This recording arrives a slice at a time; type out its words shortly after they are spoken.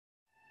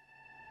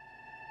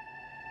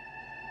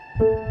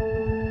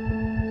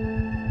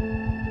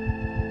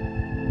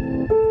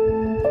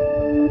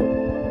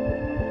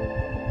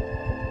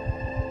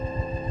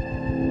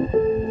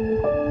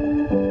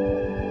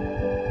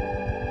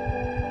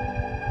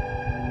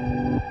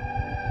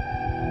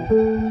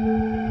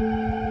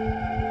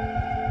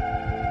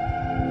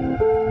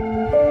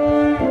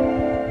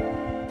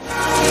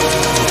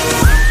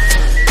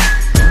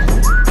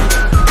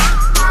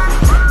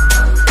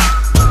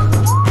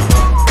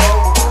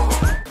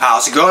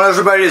How's it going,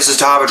 everybody? This is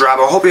Taba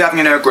Drabo. Hope you're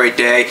having a great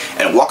day,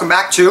 and welcome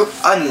back to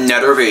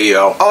another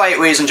video. Alright,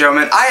 ladies and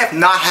gentlemen, I have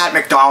not had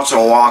McDonald's in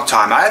a long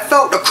time. I have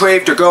felt the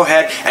crave to go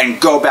ahead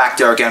and go back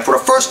there again for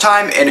the first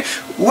time in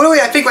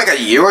really, I think like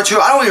a year or two.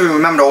 I don't even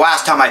remember the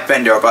last time I've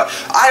been there, but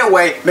either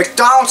way,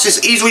 McDonald's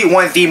is easily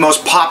one of the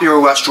most popular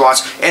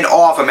restaurants in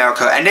all of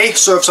America, and they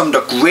serve some of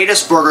the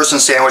greatest burgers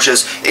and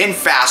sandwiches in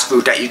fast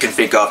food that you can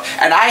think of.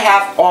 And I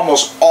have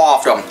almost all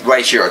of them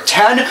right here.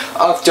 10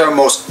 of their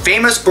most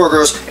famous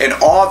burgers in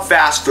all of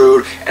fast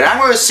food, and I'm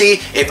going to see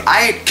if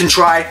I can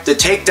try to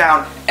take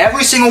down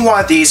every single one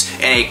of these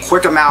in a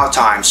quick amount of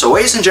time. So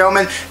ladies and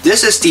gentlemen,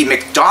 this is the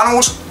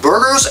McDonald's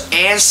Burgers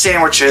and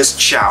Sandwiches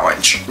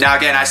Challenge. Now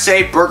again, I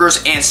say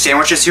burgers and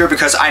sandwiches here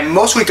because I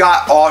mostly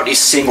got all these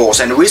singles,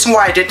 and the reason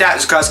why I did that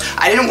is because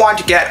I didn't want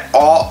to get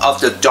all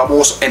of the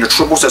doubles and the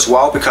triples as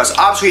well, because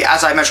obviously,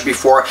 as I mentioned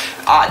before,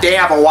 they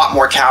have a lot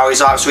more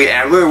calories obviously, and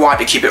I really wanted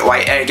to keep it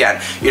light. And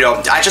again, you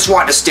know, I just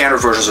wanted the standard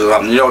versions of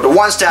them, you know, the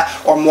ones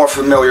that are more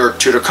familiar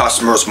to the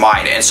customer's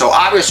mind. And so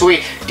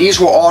obviously, these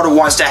were all the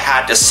ones that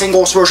had the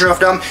singles version of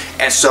them,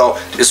 and so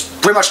it's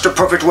pretty much the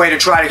perfect way to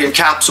try to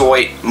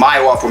encapsulate my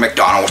love for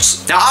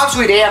McDonald's. Now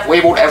obviously they have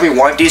labeled every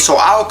one of these, so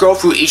I'll go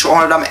through each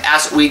one of them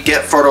as we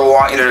get further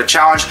along into the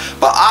challenge,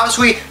 but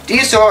obviously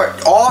these are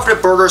all of the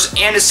burgers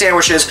and the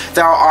sandwiches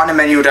that are on the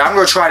menu that I'm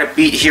going to try to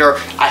beat here.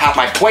 I have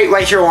my plate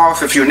right here along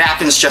with a few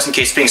napkins just in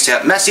case things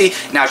get messy.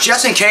 Now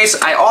just in case,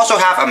 I also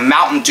have a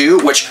Mountain Dew,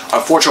 which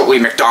unfortunately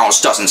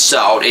McDonald's doesn't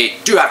sell. They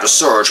do have the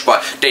Surge,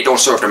 but they don't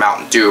serve the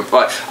Mountain Dew.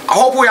 But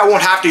hopefully I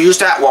won't have to use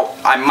that. Well,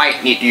 I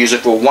might need to use it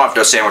for one of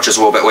the sandwiches a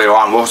little bit later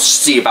on. We'll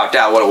see about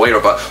that a little later,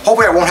 but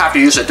hopefully I won't have to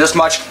use it this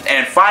much.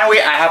 And finally,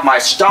 I have my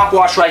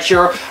stopwatch right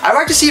here. I'd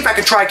like to see if I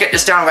can try to get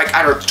this down like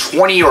either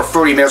 20 or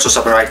 30 minutes or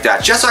something like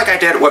that, just like I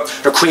did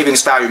with the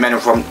Cravings Value Menu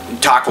from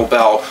Taco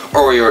Bell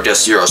earlier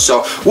this year.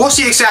 So we'll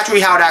see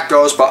exactly how that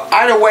goes, but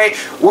either way,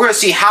 we're going to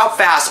see how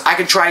fast I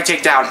can try to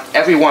take down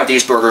every one of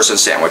these burgers and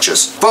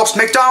sandwiches. Folks,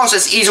 McDonald's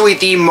is easily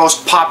the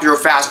most popular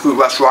fast food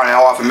restaurant in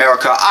all of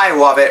America. I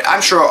love it.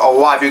 I'm sure a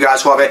lot of you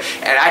guys love it,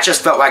 and I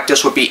just felt like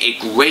this would be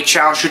a great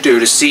challenge to do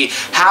to see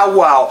how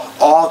well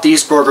all of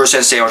these burgers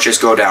and sandwiches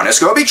go down. It's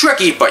going to be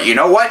tricky, but you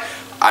know what?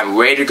 I'm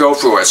ready to go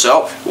through it,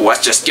 so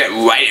let's just get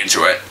right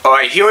into it.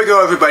 Alright, here we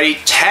go, everybody.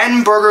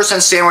 10 burgers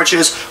and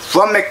sandwiches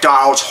from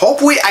McDonald's.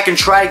 Hopefully I can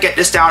try to get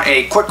this down in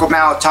a quick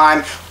amount of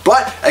time,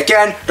 but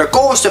again, the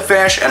goal is to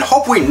finish and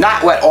hopefully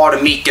not let all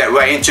the meat get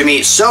right into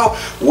me. So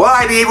will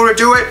I be able to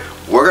do it?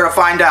 We're going to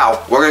find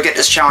out. We're going to get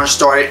this challenge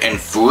started in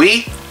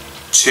 3,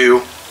 2,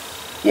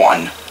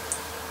 1.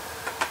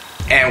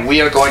 And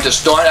we are going to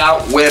start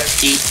out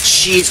with the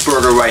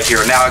cheeseburger right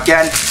here. Now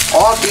again,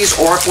 all of these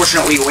are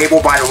unfortunately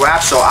labeled by the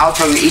wrap, so I'll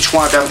tell you each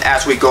one of them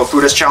as we go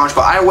through this challenge.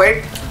 But either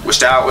way, we'll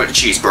start out with the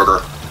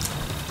cheeseburger.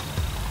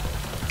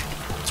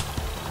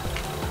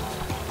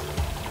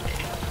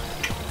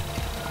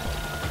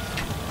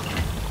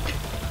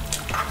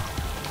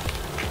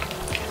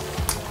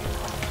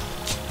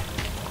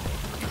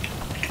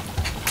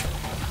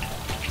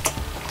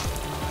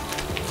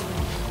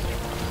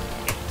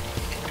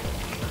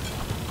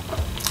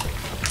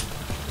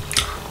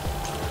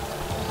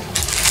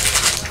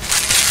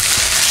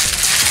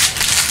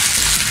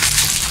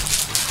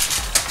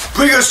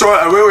 Pretty good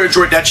start. I really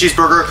enjoyed that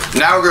cheeseburger.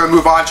 Now we're going to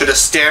move on to the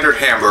standard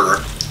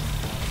hamburger.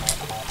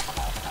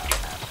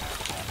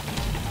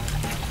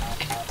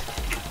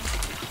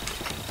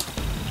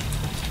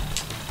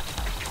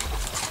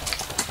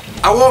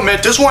 I will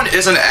admit, this one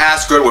isn't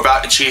as good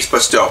without the cheese,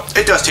 but still,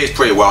 it does taste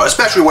pretty well,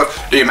 especially with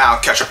the amount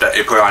of ketchup that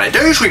they put on it.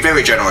 They're usually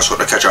very generous with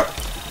the ketchup.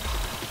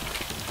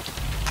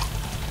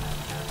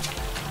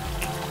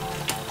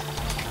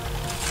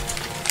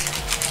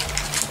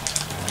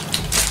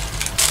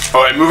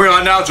 Alright, moving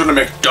on now to the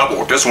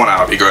McDouble. This one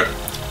ought to be good.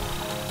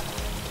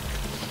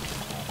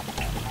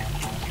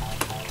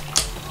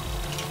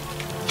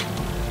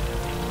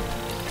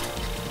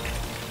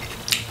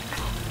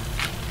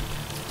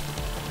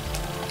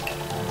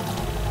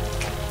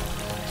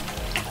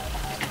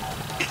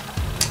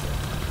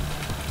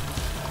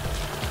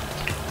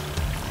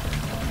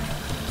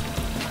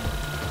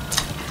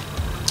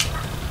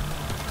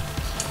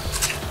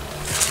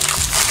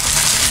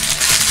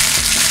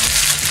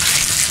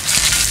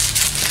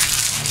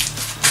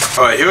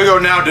 Alright, here we go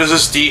now. This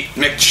is the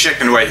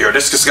McChicken right here.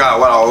 This has got a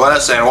lot of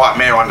lettuce and a lot of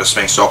mayo on this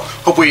thing, so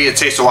hopefully it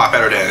tastes a lot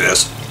better than it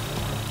is.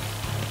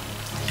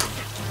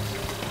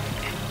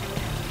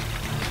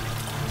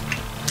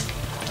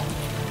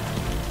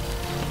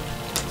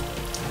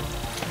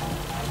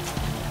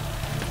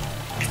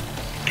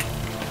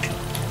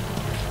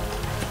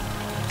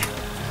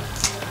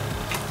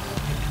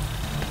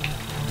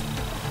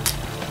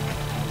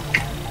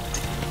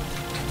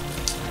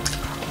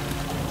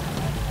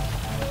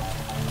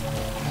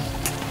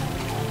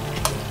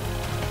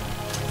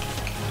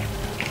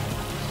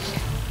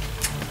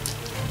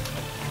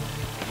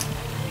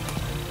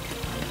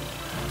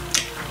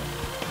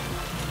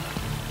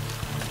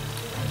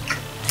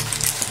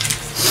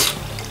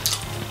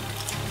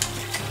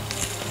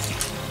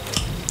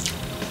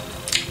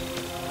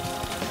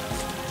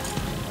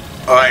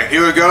 Alright,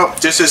 here we go.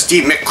 This is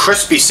the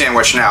McCrispy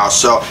sandwich now.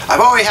 So, I've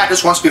already had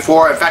this once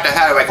before. In fact, I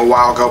had it like a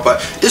while ago,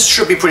 but this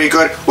should be pretty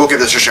good. We'll give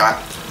this a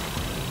shot.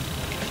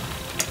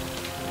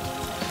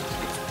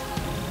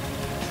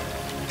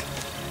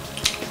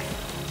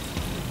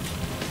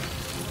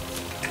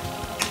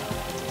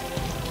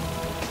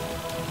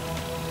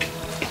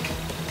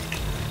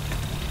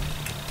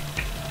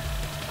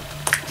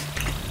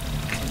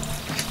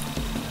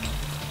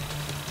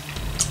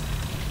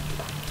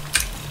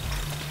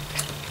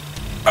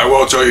 I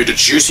will tell you, the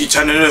juicy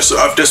tenderness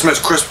of this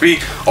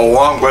McCrispy,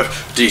 along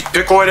with the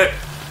pickle in it,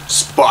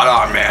 spot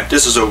on, man.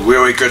 This is a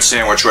really good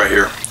sandwich right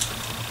here.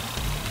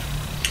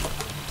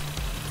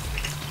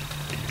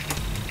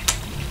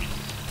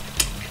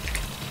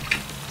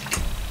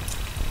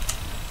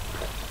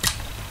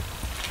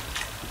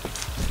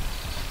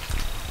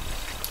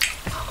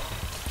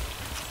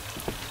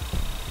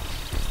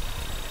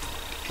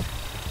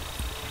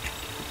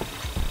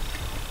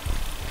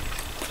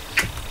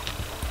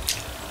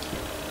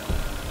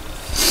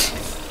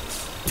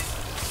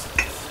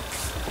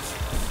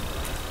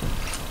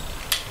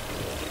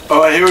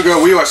 Alright, here we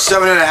go. We are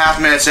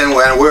 7.5 minutes in, and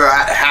we're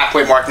at the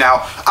halfway mark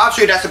now.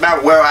 Obviously, that's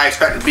about where I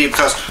expect it to be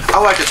because I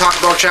like the Taco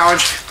Bell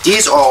challenge.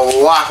 These are a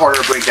lot harder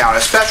to break down,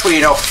 especially,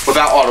 you know,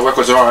 without all the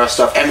liquids and all that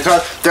stuff. And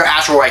because they're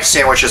actual, like,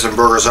 sandwiches and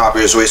burgers,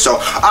 obviously. So,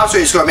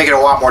 obviously, it's going to make it a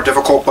lot more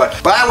difficult.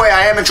 But, by the way,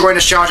 I am enjoying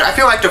this challenge. I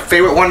feel like the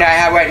favorite one that I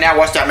have right now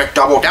was that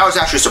McDouble. That was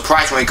actually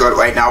surprisingly good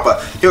right now.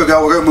 But, here we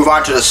go. We're going to move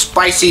on to the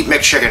spicy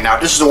McChicken now.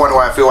 This is the one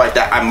where I feel like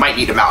that I might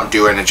need a Mountain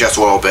Dew in just a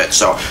little bit.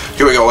 So,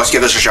 here we go. Let's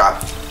give this a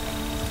shot.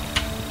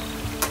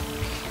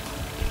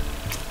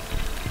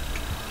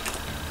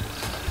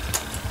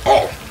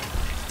 Oh.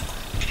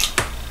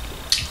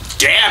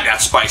 Damn,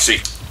 that's spicy.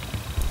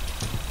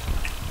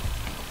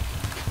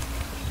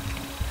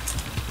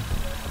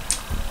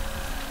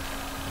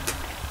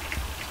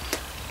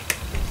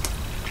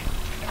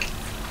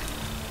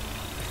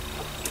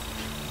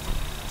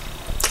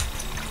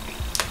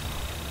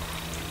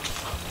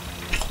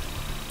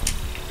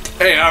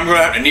 Hey, I'm gonna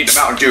have to need the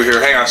Mountain Dew here.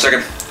 Hang on a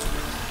second.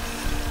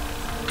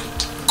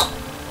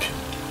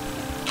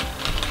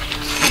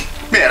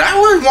 Man, I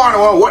really want to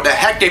know what the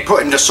heck they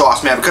put in the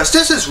sauce, man, because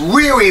this is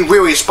really,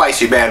 really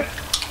spicy, man.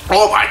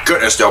 Oh my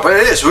goodness, though, but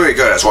it is really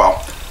good as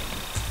well.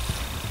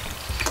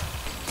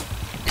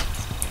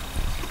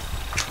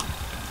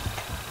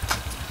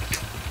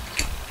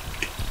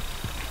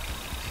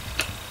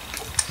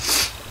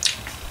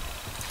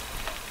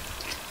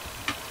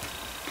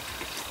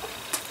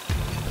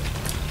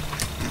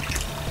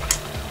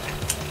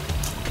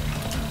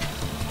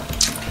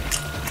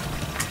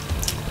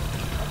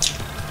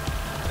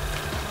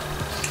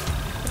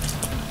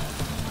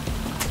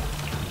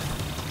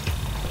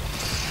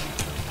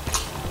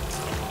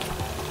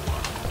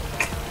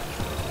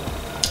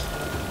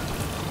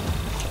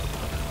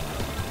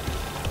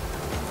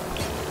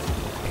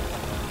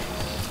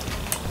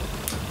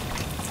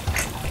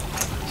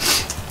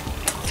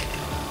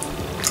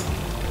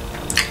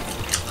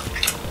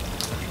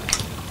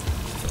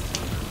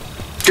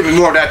 Give me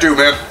more of that too,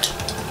 man.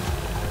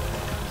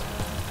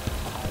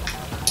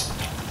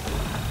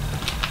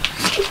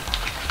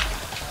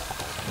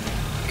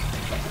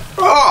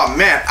 Oh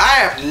man, I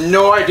have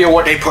no idea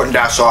what they put in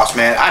that sauce,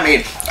 man. I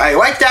mean, I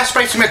like that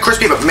spicy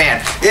McCrispy, but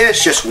man,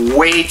 it's just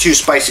way too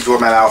spicy for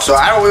my mouth. So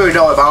I don't really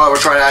know if I'll ever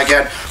try that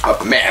again.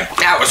 But man,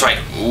 that was like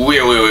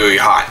really, really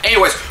hot.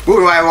 Anyways,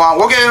 moving right along,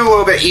 we'll get into a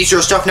little bit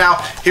easier stuff now.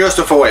 Here's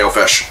the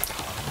Filet-O-Fish.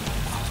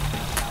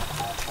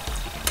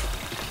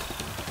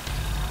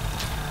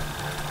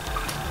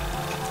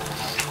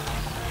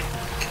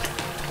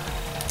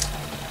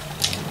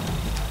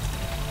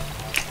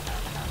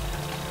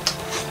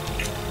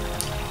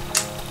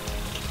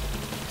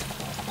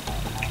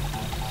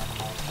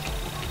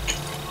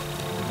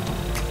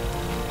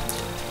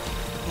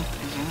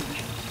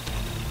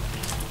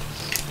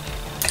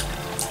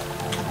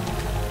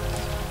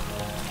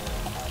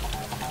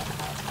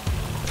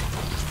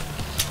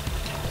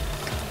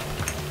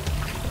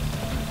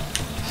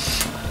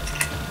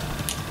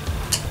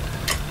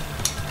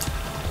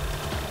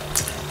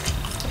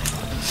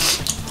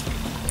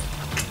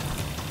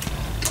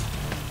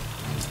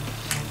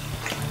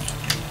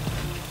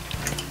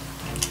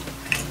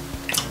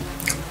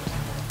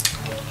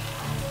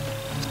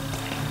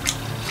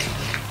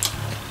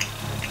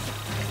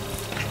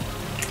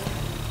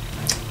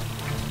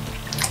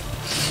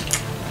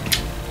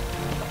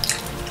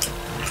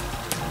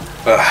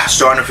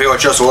 Starting to feel it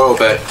just a little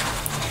bit.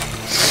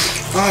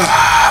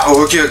 Oh,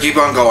 we'll keep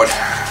on going.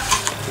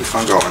 Keep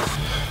on going.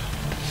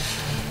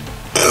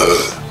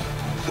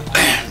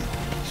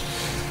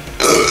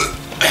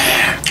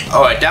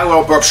 Alright, that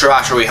little burp should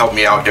actually help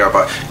me out there.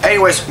 But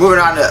anyways, moving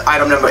on to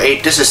item number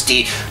 8. This is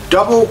the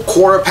double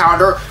quarter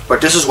pounder, but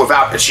this is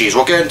without the cheese.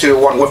 We'll get into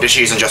one with the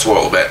cheese in just a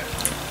little bit.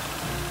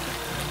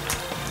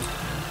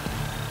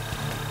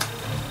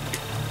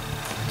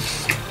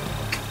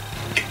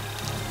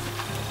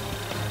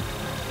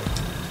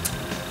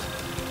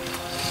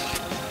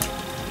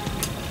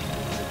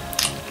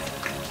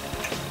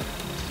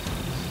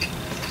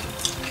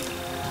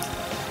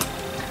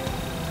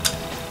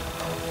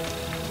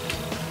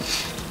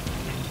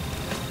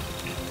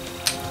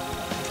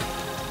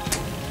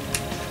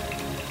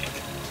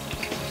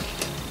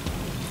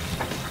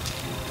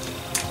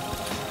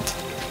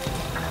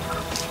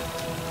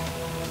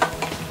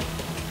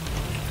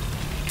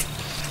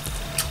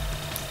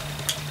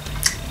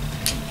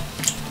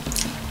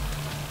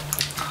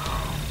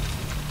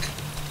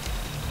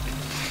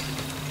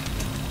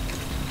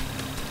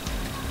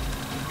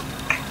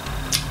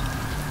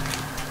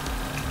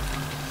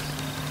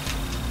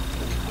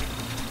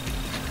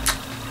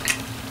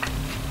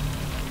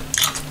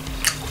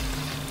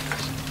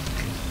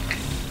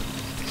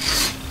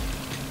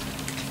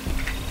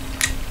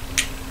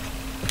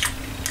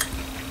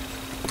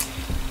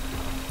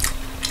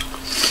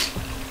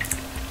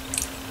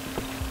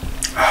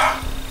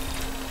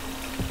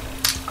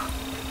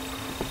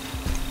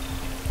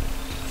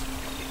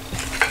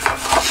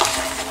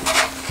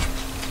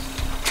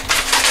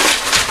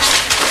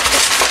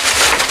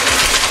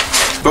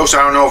 Folks,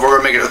 I don't know if we're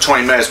going to make it to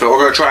 20 minutes, but we're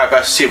going to try our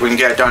best to see if we can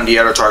get it done to the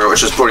other target,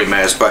 which is 40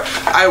 minutes. But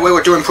either way,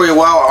 we're doing pretty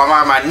well. I'm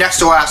on my next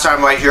to last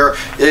item right here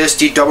is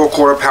the double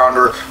quarter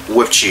pounder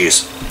with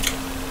cheese.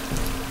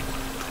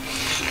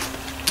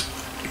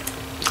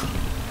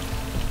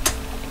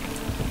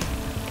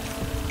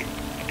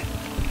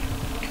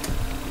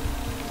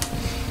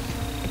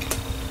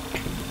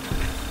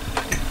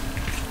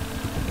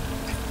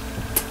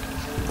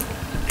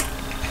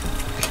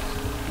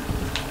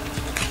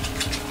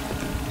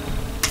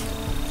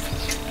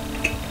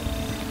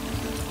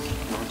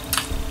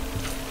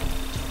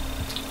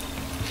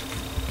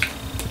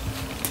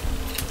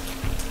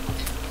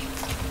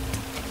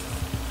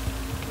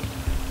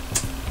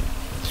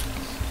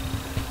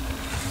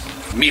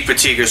 Meat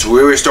fatigue is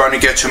really starting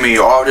to get to me.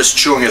 All this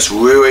chewing is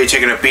really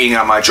taking a beating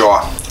on my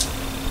jaw.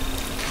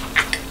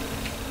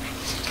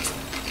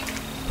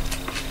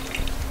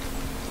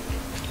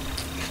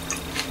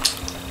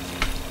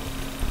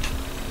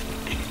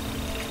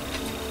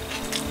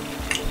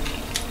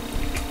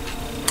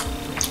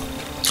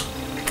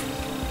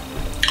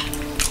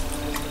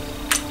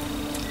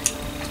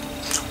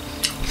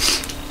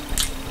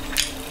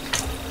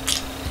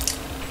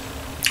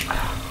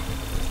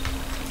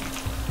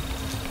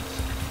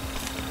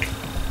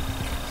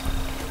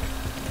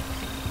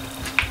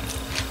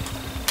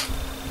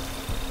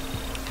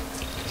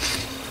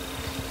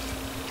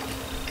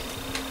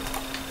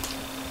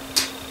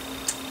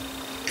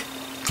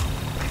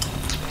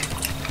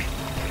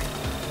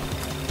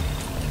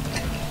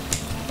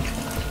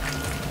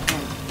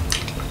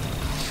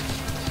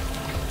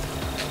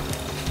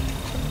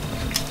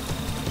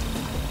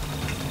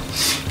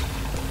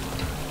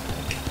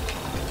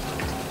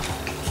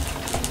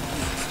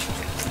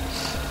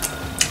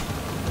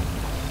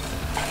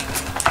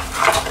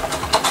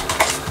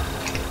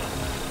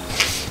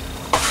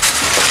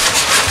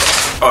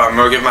 I'm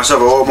going to give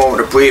myself a little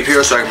moment to breathe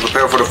here so I can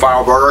prepare for the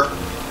final burger.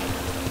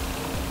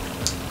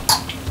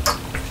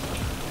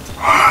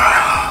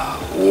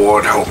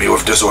 Lord help me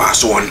with this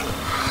last one.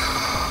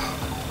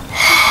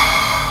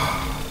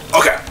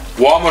 Okay,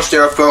 we're almost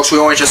there, folks. We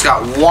only just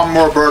got one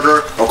more burger.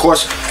 Of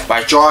course,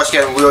 my jaw is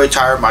getting really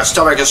tired. My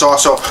stomach is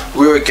also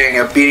really getting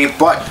a beating.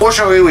 But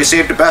fortunately, we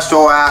saved the best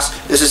for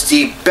last. This is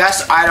the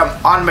best item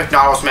on the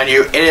McDonald's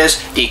menu. It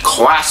is the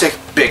classic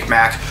Big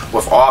Mac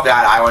with all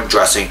that island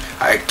dressing.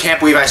 I can't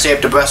believe I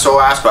saved the best for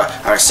last, but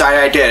I'm excited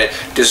I did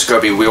it. This is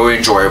going to be really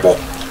enjoyable.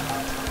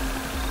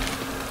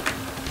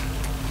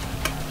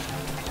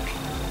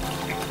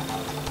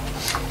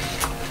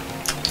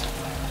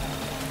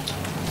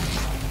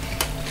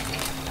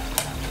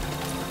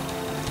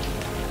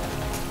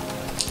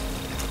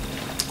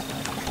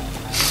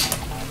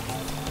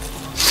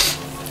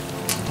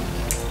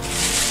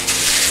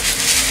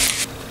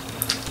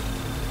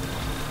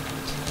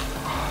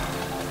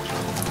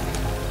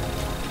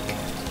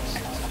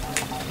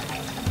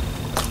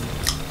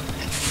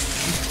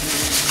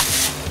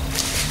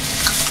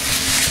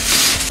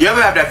 You ever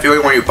have that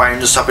feeling when you bite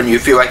into something you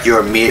feel like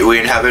you're immediately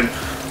in heaven?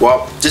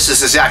 Well, this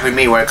is exactly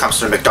me when it comes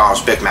to the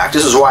McDonald's Big Mac.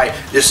 This is why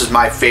this is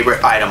my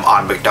favorite item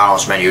on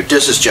McDonald's menu.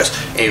 This is just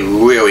a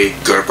really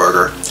good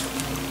burger.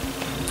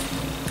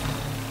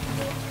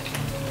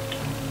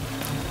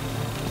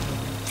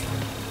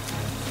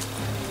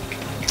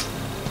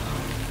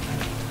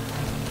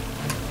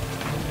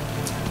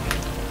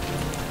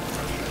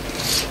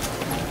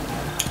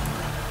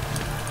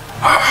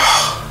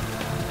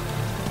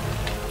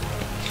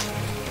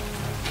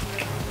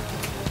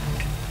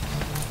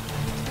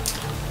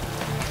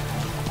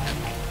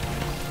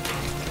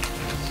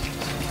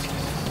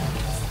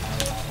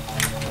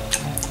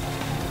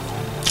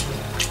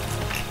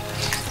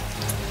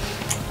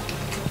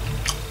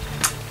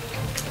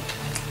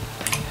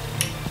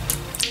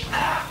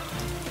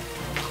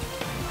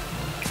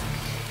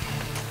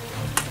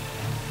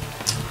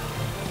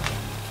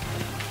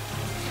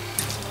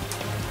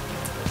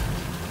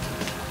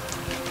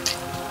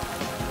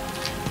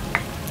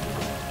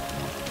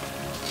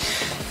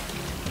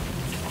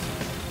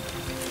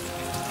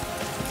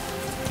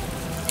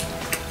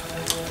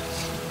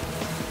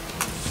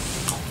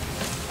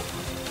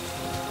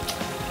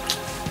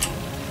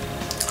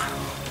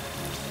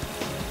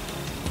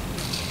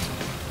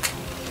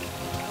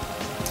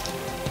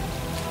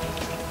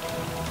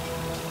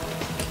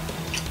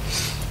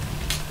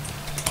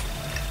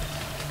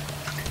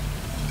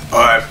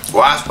 Alright,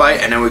 last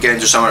bite, and then we get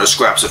into some of the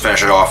scraps to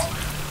finish it off.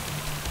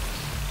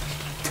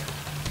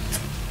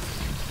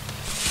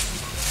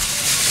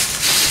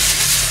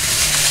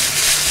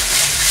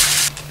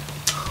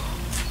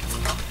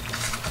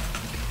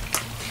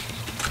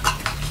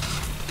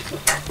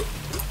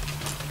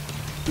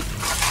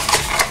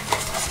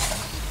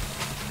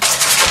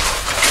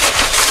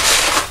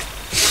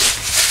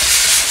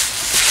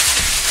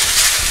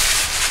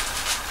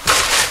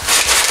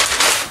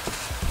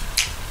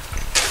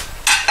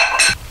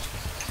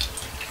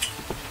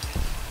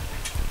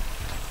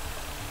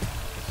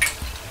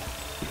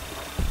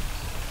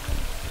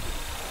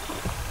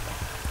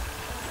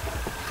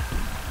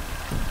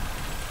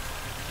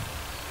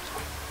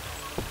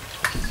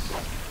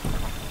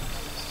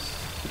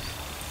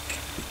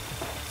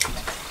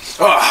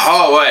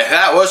 Oh wait,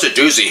 that was a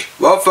doozy.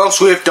 Well folks,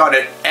 we have done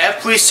it.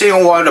 Every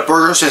single one of the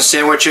burgers and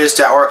sandwiches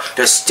that were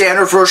the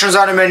standard versions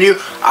on the menu,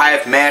 I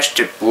have managed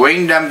to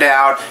bring them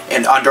down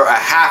in under a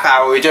half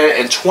hour. We did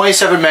it in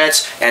 27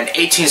 minutes and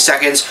 18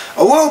 seconds.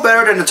 A little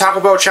better than the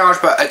Taco Bell challenge,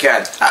 but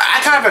again, I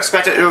kind of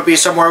expected it would be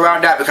somewhere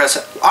around that because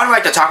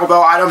unlike the Taco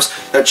Bell items,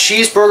 the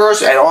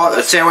cheeseburgers and all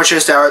the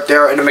sandwiches that are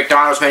there in the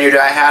McDonald's menu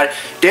that I had,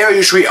 they're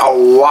usually a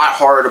lot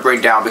harder to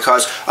bring down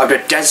because of the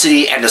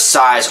density and the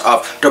size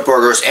of the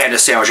burgers and the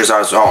sandwiches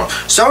on its own.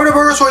 Some of the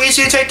burgers were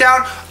easy to take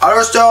down,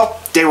 others though,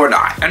 they were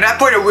not. And that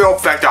played a real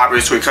effect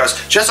obviously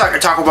because just like the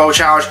Taco Bell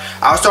challenge,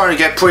 I was starting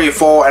to get pretty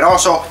full and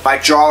also my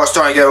jaw was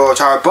starting to get a little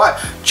tired, but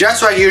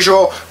just like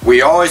usual,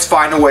 we always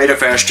find a way to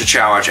finish the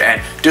challenge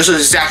and this is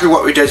exactly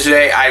what we did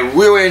today. I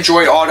really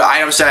enjoyed all the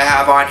items that I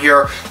have on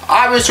here.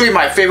 Obviously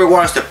my favorite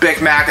one is the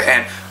Big Mac,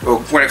 and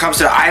when it comes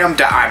to the item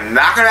that I'm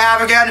not going to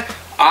have again,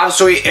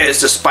 obviously, it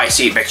is the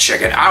spicy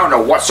McChicken. I don't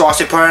know what sauce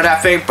they put in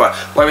that thing, but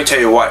let me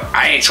tell you what,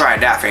 I ain't trying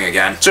that thing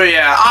again. So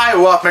yeah, I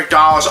love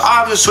McDonald's,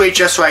 obviously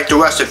just like the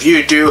rest of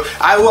you do.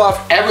 I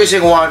love every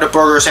single one of the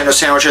burgers and the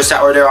sandwiches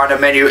that were there on the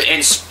menu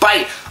in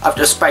spite of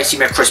the spicy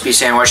McCrispy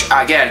sandwich.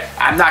 Again,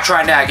 I'm not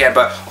trying that again,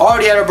 but all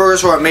the other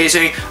burgers were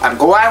amazing. I'm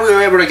glad we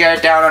were able to get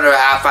it down under a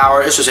half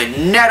hour. This was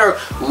another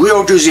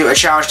real doozy of a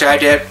challenge that I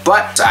did,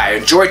 but I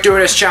enjoyed doing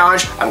this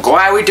challenge. I'm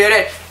glad we did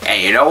it,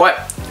 and you know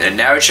what?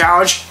 Another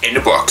challenge in the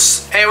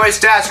books. Anyways,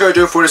 that's going to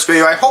do it for this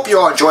video. I hope you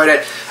all enjoyed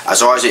it.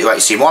 As always, if you'd like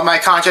to see more of my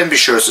content, be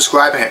sure to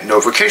subscribe and hit the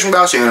notification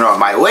bell so you know when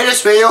my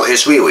latest video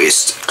is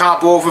released. Comment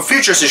below for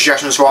future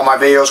suggestions for all my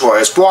videos, whether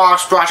it's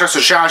blogs, projects,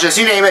 or challenges,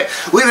 you name it.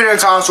 Leave it in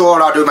the comments below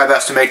and I'll do my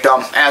best to make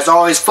them. As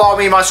always, follow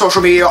me on my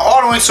social media.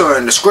 All the links are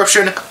in the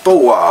description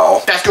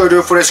below. That's going to do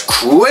it for this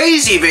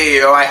crazy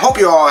video. I hope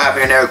you all are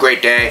having another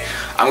great day.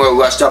 I'm going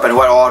to rest up and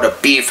let all the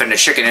beef and the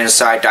chicken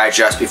inside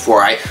digest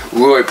before I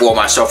really blow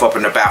myself up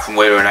in the bathroom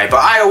later tonight. But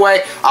either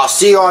way, I'll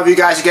see all of you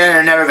guys again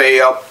in another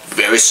video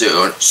very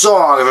soon. So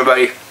long,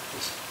 everybody.